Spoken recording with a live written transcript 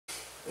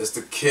It's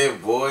the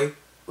kid, boy.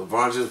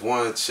 LeBron just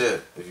won a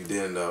chip, if you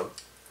didn't know.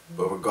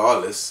 But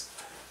regardless,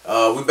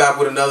 we back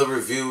with another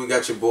review. We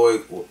got your boy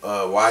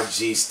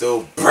YG,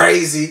 still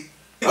Brazy.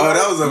 Oh,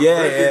 that was a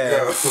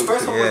freaking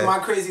First one was My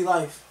Crazy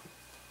Life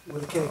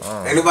with a K.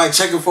 Ain't nobody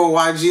checking for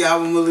a YG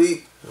album,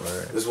 Malik?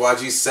 This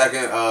YG's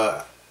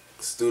second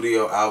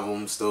studio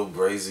album, still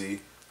Brazy.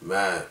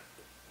 Man,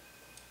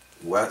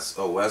 West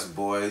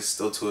boy,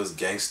 still to his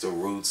gangster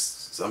roots.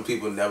 Some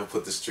people never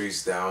put the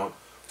streets down.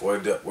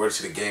 Word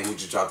to the game, who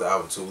just dropped the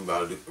album too. We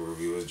about to do a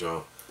review his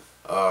joint.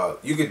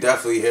 You could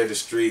definitely hear the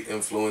street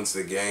influence,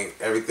 the gang,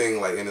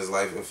 everything like in his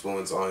life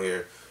influence on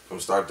here from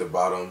start to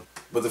bottom.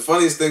 But the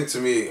funniest thing to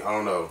me, I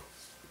don't know,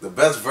 the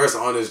best verse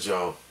on this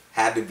joint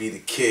had to be the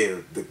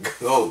kid, the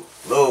GOAT,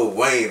 Lil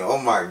Wayne. Oh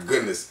my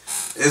goodness.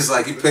 It's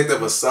like he picked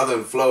up a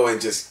southern flow and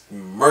just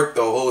murked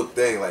the whole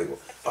thing. Like,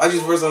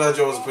 YG's verse on that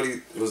joint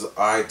was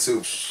alright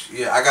too.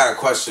 Yeah, I got a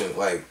question.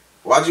 Like,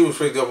 YG was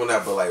pretty dope on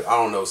that, but like, I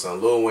don't know,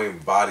 son. Lil Wayne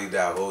bodied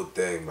that whole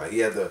thing. Like,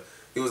 he was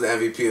the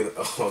MVP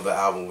of the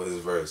album with his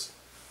verse.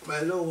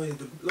 Man, Lil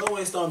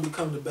Wayne starting to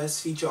become the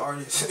best feature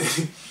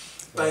artist.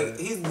 Like,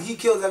 he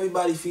kills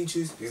everybody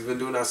features. He's been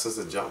doing that since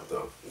the jump,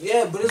 though.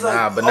 Yeah, but it's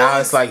like... but now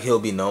it's like he'll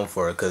be known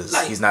for it because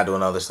he's not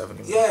doing other stuff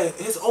anymore. Yeah,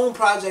 his own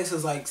projects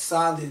is like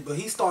solid, but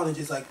he's starting to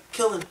just like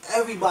killing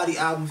everybody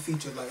album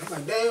features. Like, I'm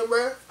like, damn,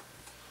 bruh.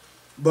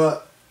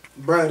 But,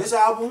 bruh, this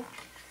album,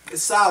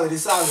 it's solid,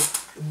 it's solid.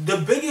 The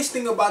biggest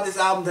thing about this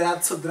album that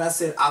I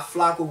said I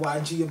flock with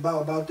YG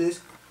about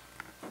this,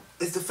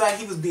 is the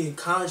fact he was being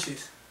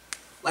conscious.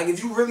 Like,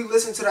 if you really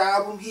listen to the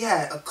album, he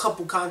had a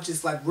couple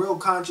conscious, like, real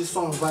conscious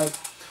songs, like...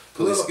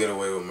 Police Get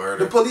Away with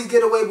Murder. The Police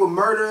Get Away with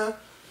Murder.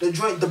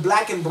 The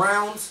Black and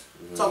Browns.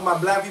 Talking about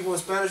black people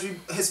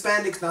and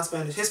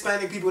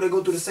Hispanic people, they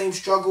go through the same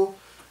struggle.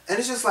 And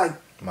it's just like...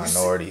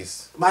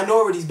 Minorities,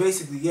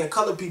 basically. Yeah,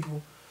 colored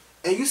people.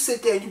 And you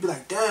sit there and you be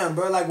like, damn,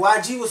 bro. Like,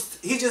 YG was...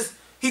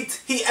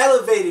 He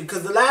elevated,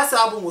 because the last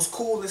album was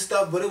cool and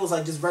stuff, but it was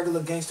like just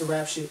regular gangster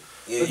rap shit.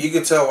 Yeah, you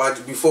could tell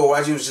before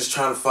YG was just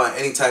trying to find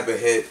any type of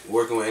hit,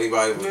 working with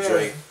anybody with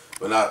Drake.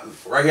 But not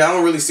right here. I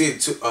don't really see it.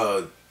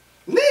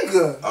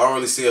 Nigga. I don't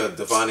really see a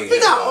defining hit. He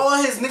got all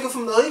his nigga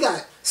from he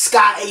got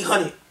Sky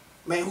 800.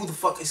 Man, who the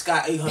fuck is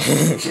Sky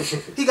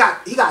 800?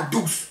 he got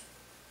Deuce.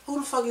 Who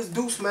the fuck is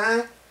Deuce,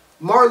 man?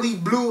 Marley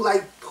Blue.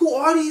 Like, who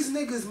are these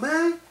niggas,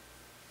 man?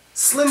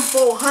 Slim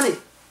 400.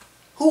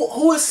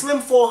 Who is Slim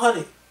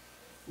 400?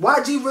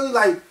 YG really,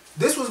 like,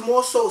 this was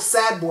more so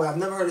Sad Boy. I've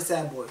never heard of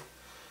Sad Boy.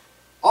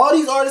 All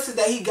these artists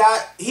that he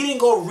got, he didn't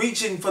go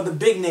reaching for the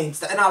big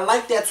names. And I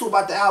like that too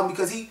about the album,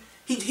 because he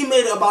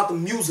made it about the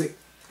music.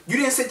 You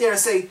didn't sit there and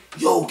say,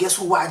 yo, guess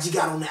who YG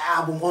got on the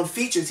album, on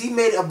features. He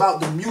made it about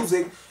the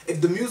music.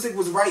 If the music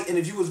was right and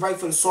if you was right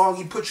for the song,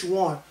 he put you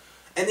on.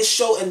 And this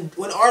show, and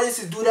when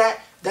artists do that,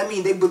 that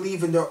means they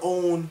believe in their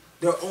own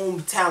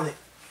talent.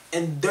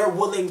 And they're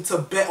willing to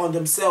bet on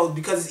themselves,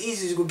 because it's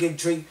easy to go get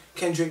Drake,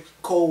 Kendrick,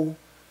 Cole,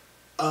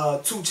 2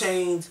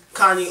 Chainz,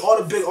 Kanye, all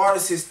the big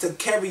artists to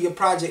carry your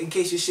project in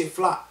case your shit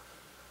flop.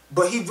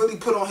 But he really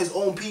put on his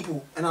own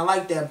people, and I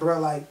like that, bro.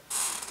 Like,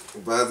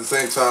 but at the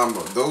same time,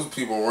 those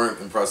people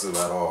weren't impressive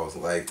at all.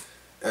 Like,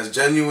 as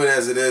genuine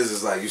as it is,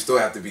 it's like you still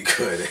have to be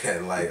good.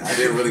 And like, I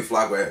didn't really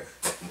flock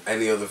with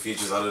any other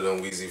features other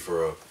than Weezy for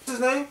real. What's his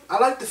name? I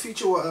like the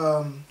feature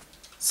with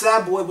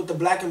Sad Boy with the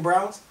Black and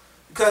Browns,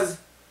 because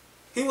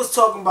he was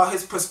talking about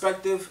his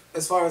perspective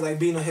as far as like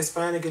being a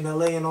Hispanic in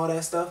LA and all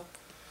that stuff.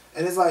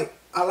 And it's like,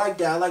 I like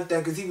that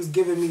because he was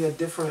giving me a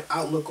different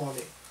outlook on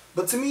it.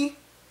 But to me,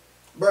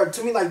 bro,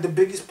 like the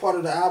biggest part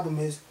of the album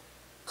is,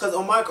 because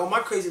on my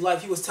Crazy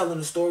Life, he was telling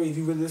a story. If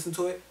you really listen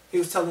to it, he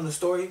was telling a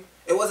story.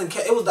 It was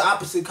the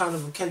opposite kind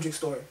of a Kendrick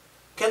story.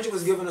 Kendrick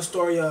was giving a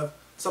story of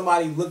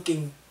somebody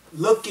looking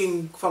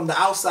from the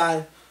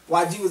outside.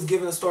 YG was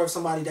giving a story of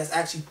somebody that's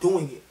actually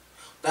doing it.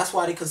 That's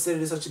why they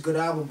considered it such a good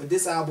album. But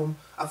this album,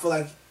 I feel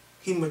like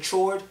he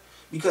matured,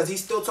 because he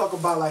still talk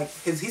about like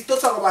his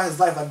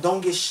life. Like,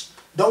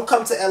 don't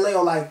come to LA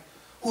or like,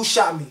 who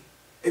shot me?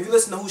 If you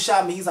listen to Who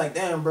Shot Me, he's like,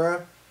 damn,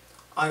 bro.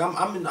 Like,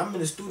 I'm in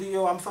the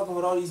studio, I'm fucking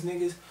with all these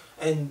niggas,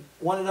 and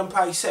one of them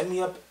probably set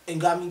me up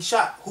and got me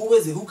shot. Who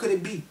is it? Who could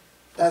it be?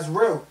 That's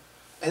real.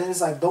 And then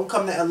it's like, don't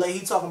come to LA. He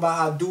talking about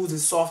how dudes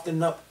is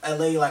softening up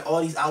LA, like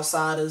all these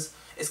outsiders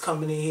is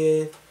coming in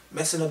here,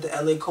 messing up the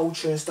LA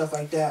culture and stuff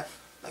like that.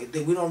 Like,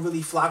 we don't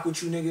really flock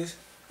with you niggas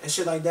and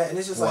shit like that. And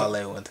it's just like,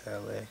 Wale went to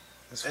LA.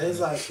 And it's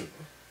like,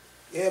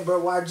 yeah,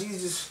 bro,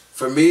 YG's just...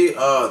 For me,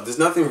 there's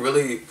nothing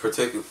really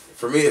particular.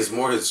 For me, it's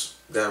more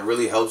that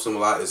really helps him a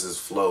lot is his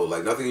flow.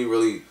 Like, nothing he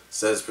really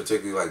says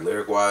particularly, like,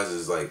 lyric-wise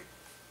is, like,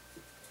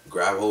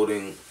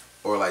 grab-holding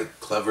or, like,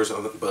 clever or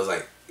something. But it's,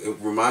 like, it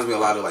reminds me a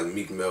lot of, like,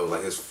 Meek Mill.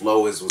 Like, his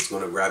flow is what's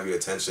going to grab your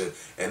attention.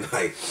 And,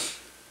 like,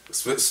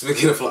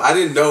 speaking of flow, I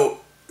didn't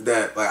know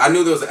that, like, I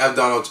knew there was an F.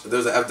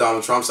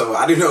 Donald Trump song, but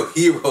I didn't know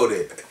he wrote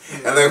it.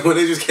 Yeah. And, like, when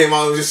it just came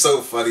out, it was just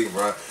so funny,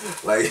 bro.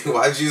 Like,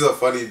 YG's a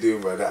funny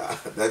dude, bro.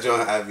 That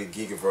joint had me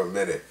geeking for a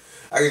minute.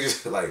 I could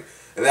just, like...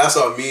 And then I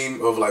saw a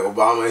meme of, like,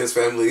 Obama and his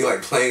family,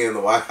 like, playing in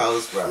the White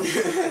House, bro.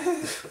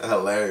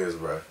 Hilarious,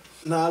 bro.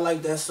 No, I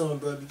like that song,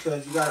 bro,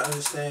 because you gotta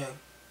understand,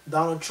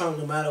 Donald Trump,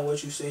 no matter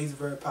what you say, he's a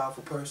very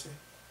powerful person,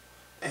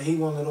 and he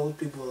one of those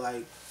people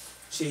like,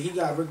 shit.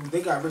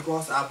 They got Rick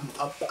Ross album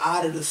up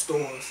out of the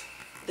stores.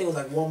 I think it was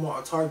like Walmart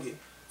or Target.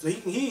 So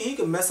he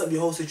can mess up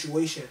your whole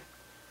situation.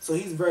 So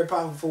he's very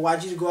powerful for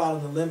YG to go out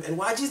on the limb, and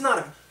he's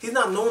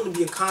not known to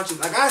be a conscious.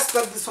 Like I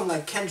expect this from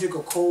like Kendrick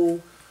or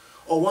Cole,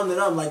 or one of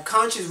them like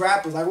conscious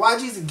rappers. Like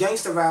YG's a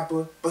gangster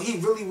rapper, but he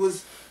really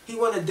was. He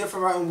went a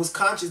different route and was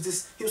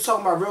conscious. He was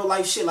talking about real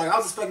life shit. Like I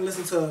was expecting to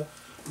listen to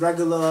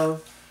regular.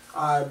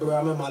 Alright, bro,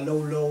 I'm in my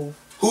low.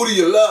 Who do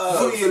you love?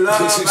 Who do you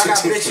love? I got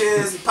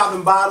bitches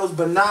popping bottles,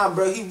 but nah,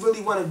 bro. He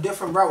really went a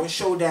different route and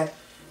showed that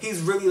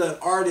he's really like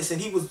artist,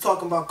 and he was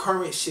talking about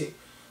current shit.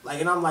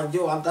 Like, and I'm like,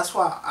 yo, that's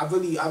why I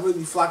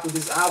really flocked with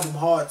this album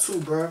hard too,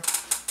 bro.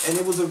 And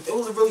it was a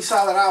really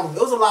solid album.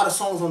 There was a lot of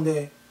songs on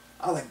there.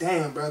 I was like,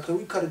 damn, bro, can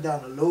we cut it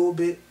down a little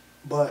bit?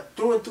 But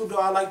through and through, though,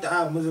 I like the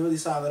album. It was a really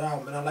solid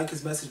album, and I like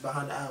his message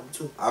behind the album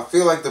too. I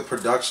feel like the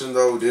production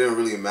though didn't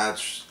really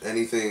match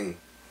anything.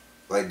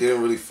 Like,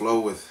 didn't really flow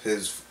with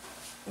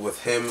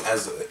him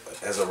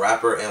as a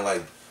rapper and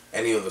like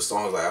any of the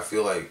songs. Like I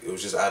feel like it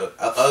was just out of,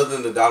 other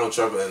than the Donald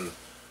Trump and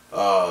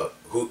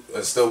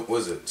still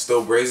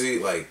Brazy.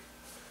 Like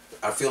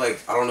I feel like,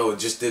 I don't know, it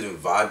just didn't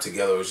vibe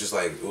together. It was just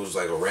like, it was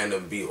like a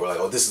random beat, or like,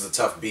 oh, this is a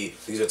tough beat,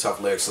 these are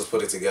tough lyrics, let's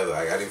put it together.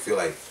 Like I didn't feel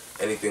like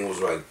anything was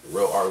like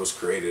real art was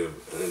creative,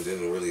 and it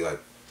didn't really like,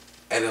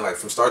 and then like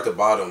from start to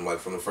bottom, like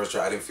from the first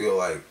track, I didn't feel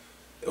like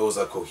it was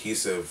a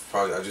cohesive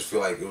project. I just feel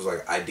like it was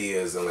like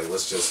ideas and like,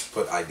 let's just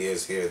put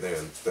ideas here, there,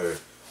 and third.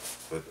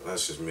 But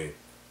that's just me.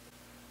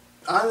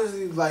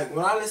 Honestly, like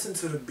when I listen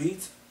to the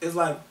beats, it's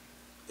like,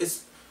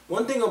 it's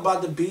one thing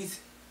about the beats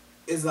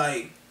is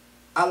like,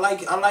 I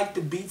like the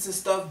beats and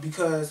stuff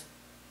because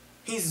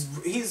he's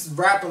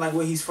rapping like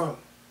where he's from.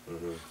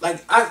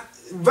 Like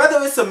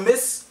whether it's a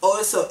miss or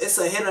it's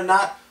a hit or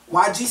not,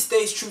 YG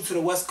stays true to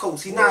the West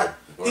Coast. He not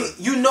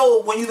you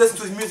know when you listen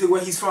to his music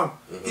where he's from.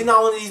 He's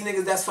not one of these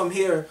niggas that's from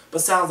here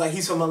but sounds like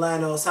he's from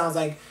Atlanta or sounds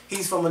like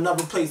he's from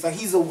another place. Like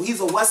he's a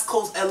West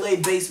Coast LA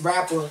based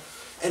rapper,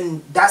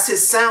 and that's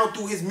his sound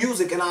through his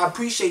music, and I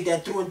appreciate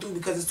that through and through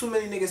because there's too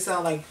many niggas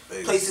sound like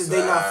places they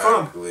not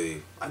from.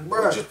 Like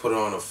bro, just put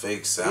on a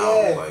fake sound.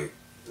 Yeah. Like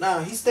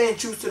nah, he's staying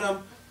true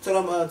to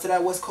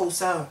that West Coast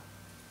sound,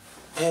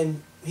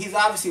 and he's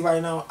obviously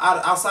right now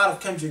outside of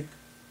Kendrick,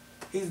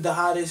 he's the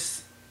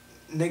hottest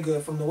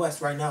nigga from the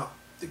West right now.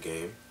 The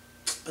Game.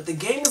 But the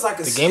Game is like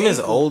a The staple. Game is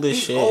old as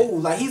shit.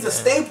 Old. Like he's a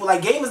staple.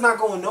 Like Game is not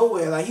going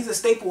nowhere. Like he's a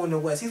staple in the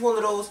West. He's one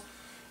of those.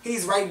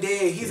 He's right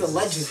there. He's a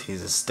legend.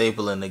 He's a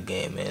staple in the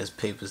game, man. His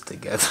papers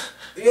together.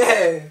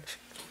 Yeah.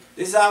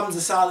 This album's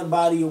a solid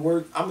body of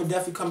work. I'm gonna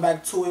definitely come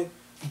back to it.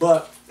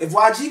 But if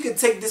YG could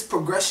take this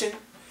progression,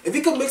 if he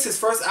could mix his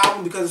first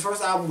album, because his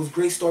first album was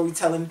great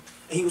storytelling,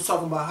 and he was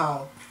talking about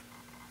how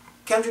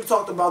Kendrick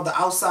talked about the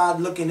outside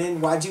looking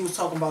in, YG was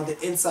talking about the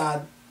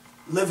inside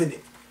living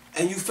it.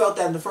 And you felt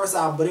that in the first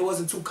album, but it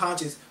wasn't too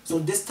conscious. So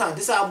this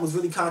album was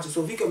really conscious.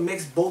 So if he could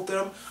mix both of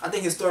them, I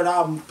think his third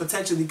album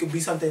potentially could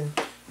be something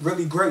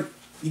really great.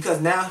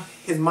 Because now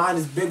his mind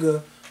is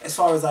bigger as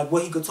far as like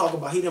what he could talk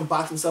about. He didn't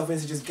box himself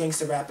into just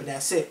gangster rap and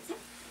that's it.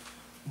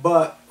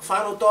 But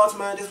final thoughts,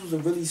 man, this was a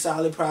really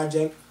solid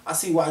project. I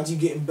see YG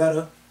getting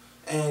better.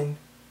 And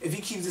if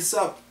he keeps this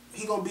up,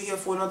 he gonna be here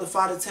for another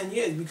 5 to 10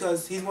 years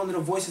because he's one of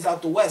the voices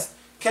out the West.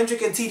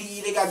 Kendrick and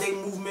TDE, they got their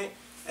movement,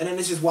 and then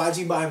it's just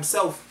YG by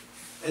himself.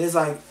 And it's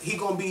like he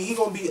gonna be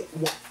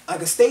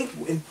like a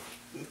staple in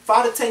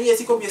 5 to 10 years.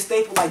 He gonna be a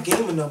staple like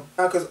Game in them.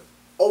 Because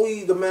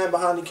Oe, the man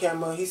behind the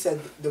camera, he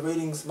said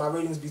my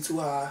ratings be too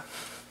high,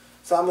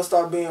 so I'm gonna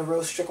start being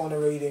real strict on the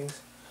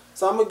ratings.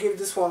 So I'm gonna give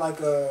this one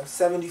like a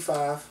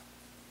 75.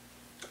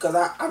 Cause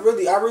I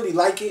really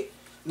like it.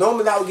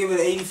 Normally I would give it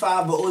an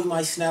 85, but Oe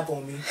might snap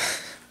on me.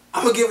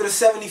 I'm gonna give it a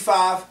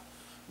 75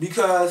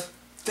 because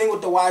thing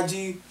with the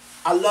YG,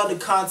 I love the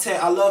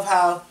content. I love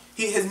how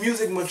his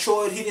music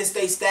matured. He didn't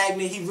stay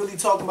stagnant. He really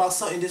talking about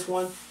something this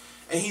one.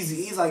 And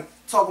he's like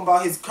talking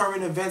about his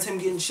current events, him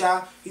getting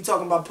shot. He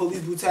talking about police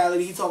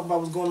brutality. He talking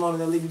about what's going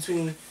on in LA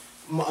between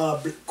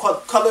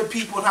colored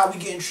people and how we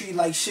getting treated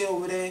like shit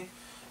over there.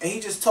 And he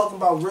just talking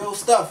about real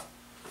stuff.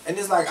 And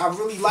it's like, I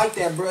really like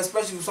that, bro,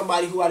 especially from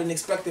somebody who I didn't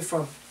expect it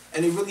from.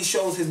 And it really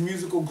shows his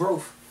musical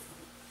growth.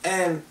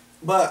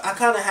 But I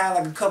kind of had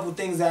like a couple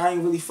things that I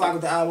ain't really flock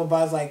with the album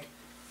about. It's like,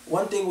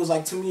 one thing was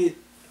like, to me,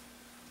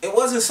 it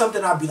wasn't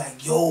something I'd be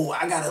like, yo,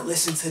 I gotta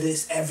listen to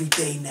this every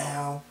day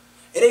now.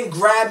 It didn't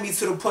grab me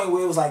to the point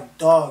where it was like,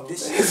 dog,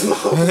 this is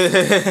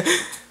I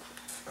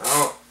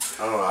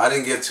don't know. I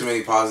didn't get too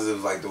many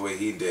positives like the way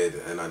he did,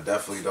 and I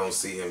definitely don't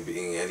see him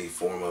being any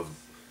form of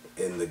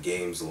in the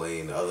Game's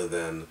lane other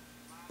than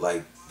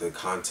like the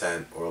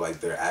content or like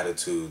their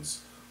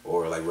attitudes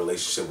or like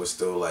relationship with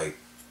still like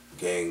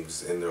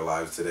gangs in their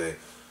lives today.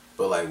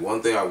 But like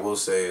one thing I will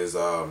say is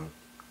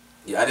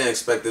yeah, I didn't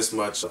expect this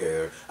much.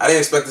 I didn't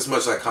expect this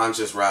much like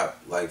conscious rap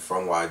like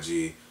from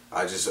YG.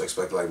 I just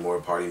expected like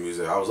more party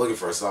music. I was looking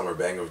for a summer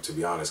banger, to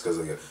be honest, because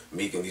like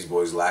Meek and these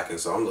boys lacking,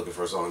 so I'm looking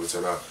for a song to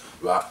turn out.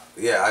 But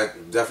yeah, I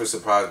definitely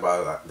surprised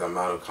by the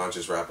amount of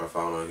conscious rap I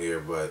found on here.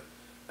 But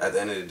at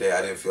the end of the day,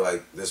 I didn't feel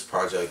like this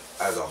project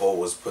as a whole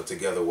was put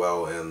together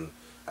well, and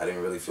I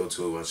didn't really feel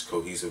too much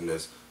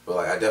cohesiveness. But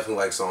like I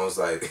definitely like songs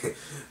like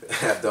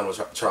Half Done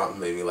with Trump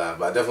made me laugh.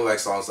 But I definitely like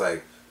songs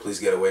like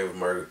Please Get Away with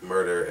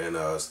Murder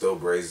and Still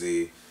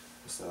Brazy.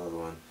 What's the other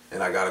one?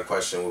 And I Got a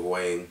Question with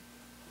Wayne.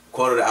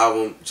 Quote of the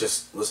album,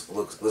 just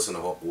listen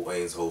to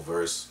Wayne's whole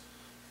verse.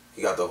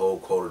 He got the whole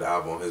quote of the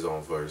album on his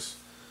own verse.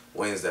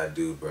 Wayne's that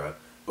dude, bro.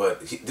 But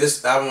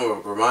this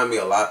album remind me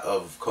a lot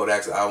of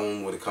Kodak's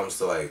album when it comes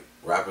to like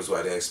rappers who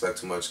I didn't expect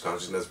too much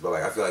consciousness. But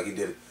like I feel like he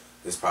did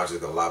this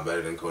project a lot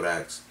better than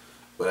Kodak's.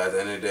 But at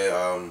the end of the day,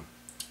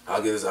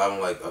 I'll give this album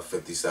like a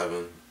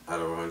 57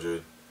 out of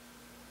 100.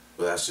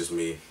 But that's just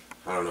me.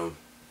 I don't know.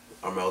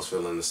 Armel's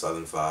feeling the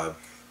Southern vibe.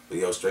 But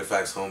yo, straight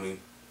facts, homie.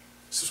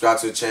 Subscribe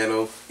to the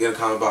channel. Get in the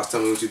comment box.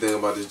 Tell me what you think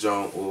about this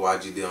joint or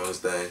YG did on this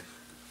thing.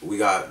 We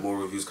got more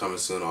reviews coming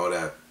soon. All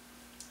that.